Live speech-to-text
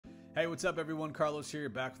Hey, what's up everyone? Carlos here,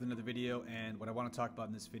 back with another video, and what I want to talk about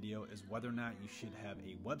in this video is whether or not you should have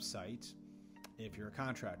a website if you're a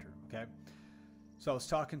contractor, okay? So I was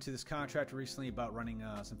talking to this contractor recently about running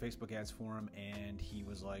some Facebook ads for him, and he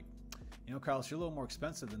was like, you know, Carlos, you're a little more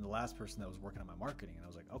expensive than the last person that was working on my marketing. And I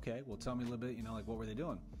was like, okay, well, tell me a little bit, you know, like what were they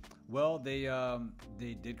doing? Well, they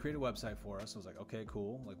did create a website for us. I was like, okay,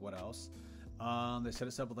 cool. Like what else? They set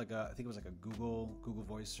us up with like I think it was like a Google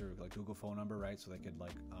Voice or like Google phone number, right? So they could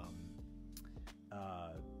like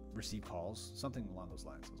receive calls, something along those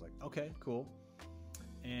lines. I was like, okay, cool.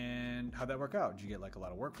 And how'd that work out? Did you get like a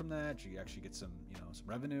lot of work from that? Did you actually get some, you know, some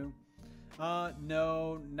revenue?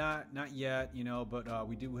 No, not yet, you know, but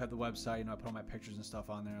we do have the website. You know, I put all my pictures and stuff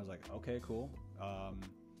on there. I was like, okay, cool.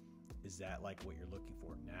 Is that like what you're looking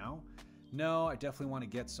for now? No, I definitely want to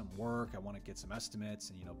get some work. I want to get some estimates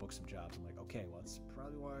and, you know, book some jobs. I'm like, okay, well, that's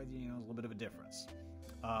probably why, you know, there's a little bit of a difference.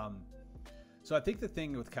 So I think the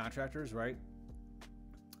thing with contractors, right?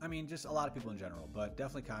 I mean, just a lot of people in general, but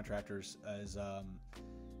definitely contractors is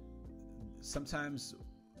sometimes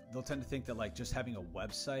they'll tend to think that like just having a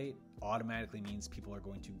website automatically means people are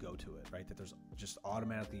going to go to it, right? That there's just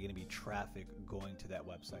automatically going to be traffic going to that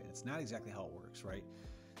website. It's not exactly how it works, right?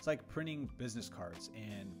 It's like printing business cards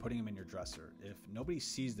and putting them in your dresser. If nobody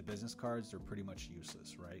sees the business cards, they're pretty much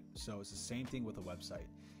useless, right? So it's the same thing with a website.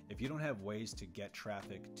 If you don't have ways to get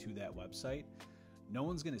traffic to that website, no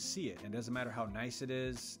one's going to see it. And it doesn't matter how nice it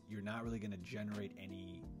is, you're not really going to generate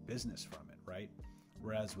any business from it, right?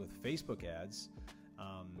 Whereas with Facebook ads,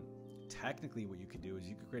 technically what you could do is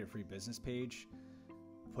you could create a free business page,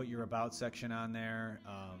 put your about section on there,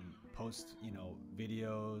 post, you know,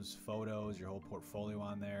 videos, photos, your whole portfolio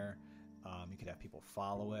on there. You could have people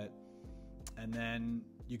follow it, and then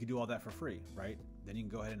you could do all that for free, right? Then you can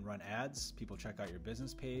go ahead and run ads. People check out your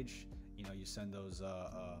business page. You know, you send those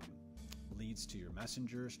leads to your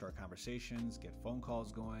messenger, start conversations, get phone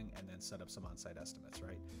calls going, and then set up some on-site estimates,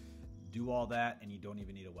 right? Do all that, and you don't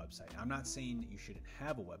even need a website. I'm not saying that you shouldn't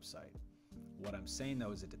have a website. What I'm saying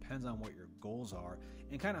though is it depends on what your goals are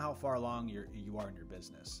and kind of how far along you are in your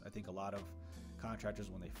business. I think a lot of contractors,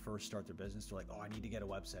 when they first start their business, they're like, oh, I need to get a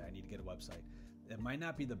website. I need to get a website. It might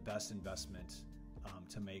not be the best investment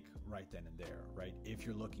to make right then and there, right? If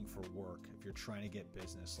you're looking for work, if you're trying to get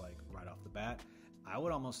business like right off the bat, I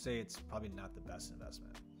would almost say it's probably not the best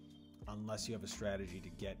investment unless you have a strategy to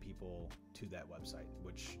get people to that website,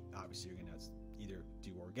 which obviously you're going to either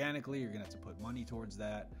do organically, you're going to have to put money towards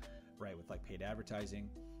that, right, with like paid advertising.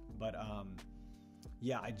 But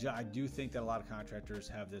yeah, I do think that a lot of contractors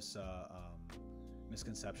have this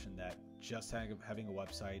misconception that just having a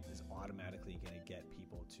website is automatically going to get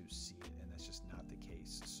people to see it, and that's just not the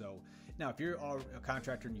case. So now if you're a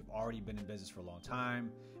contractor and you've already been in business for a long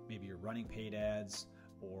time, maybe you're running paid ads,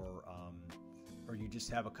 or you just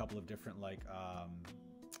have a couple of different like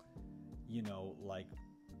you know, like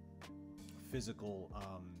physical,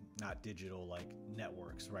 not digital, like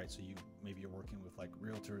networks, right? So maybe you're working with like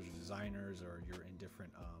realtors or designers, or you're in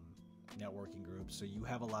different networking groups. So you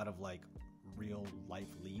have a lot of like real life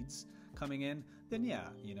leads coming in. Then yeah,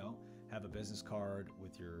 you know, have a business card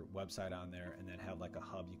with your website on there, and then have like a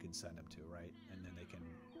hub you can send them to, right? And then they can,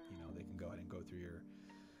 you know, they can go ahead and go through your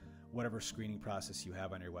whatever screening process you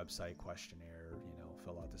have on your website, questionnaire, you know,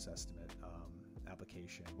 fill out this estimate,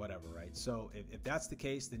 application, whatever, right? So if that's the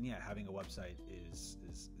case, then yeah, having a website is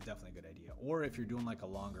definitely a good idea. Or if you're doing like a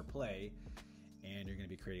longer play and you're going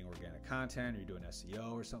to be creating organic content, or you're doing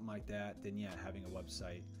SEO or something like that, then yeah, having a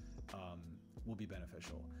website will be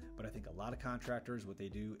beneficial. But I think a lot of contractors, what they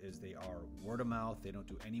do is they are word of mouth. They don't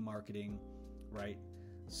do any marketing, right?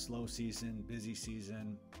 Slow season, busy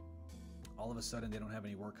season. All of a sudden they don't have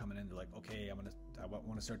any work coming in. They're like, okay, I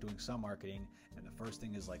want to start doing some marketing, and the first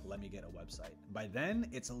thing is like, let me get a website. By then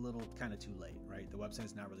it's a little kind of too late, right? The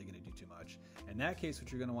website's not really going to do too much. In that case,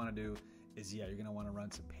 what you're going to want to do is, yeah, you're going to want to run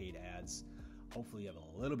some paid ads. Hopefully you have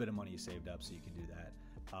a little bit of money you saved up so you can do that.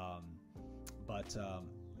 But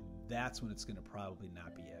that's when it's going to probably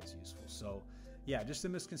not be as useful. So yeah, just a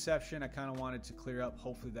misconception I kind of wanted to clear up.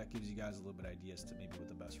 Hopefully that gives you guys a little bit of ideas to maybe what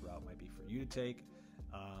the best route might be for you to take.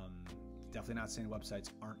 Definitely not saying websites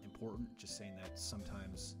aren't important, just saying that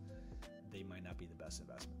sometimes they might not be the best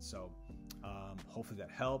investment. So hopefully that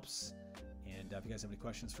helps. And if you guys have any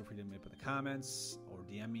questions, feel free to leave them in the comments or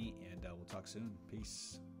DM me, and we'll talk soon.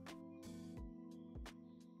 Peace.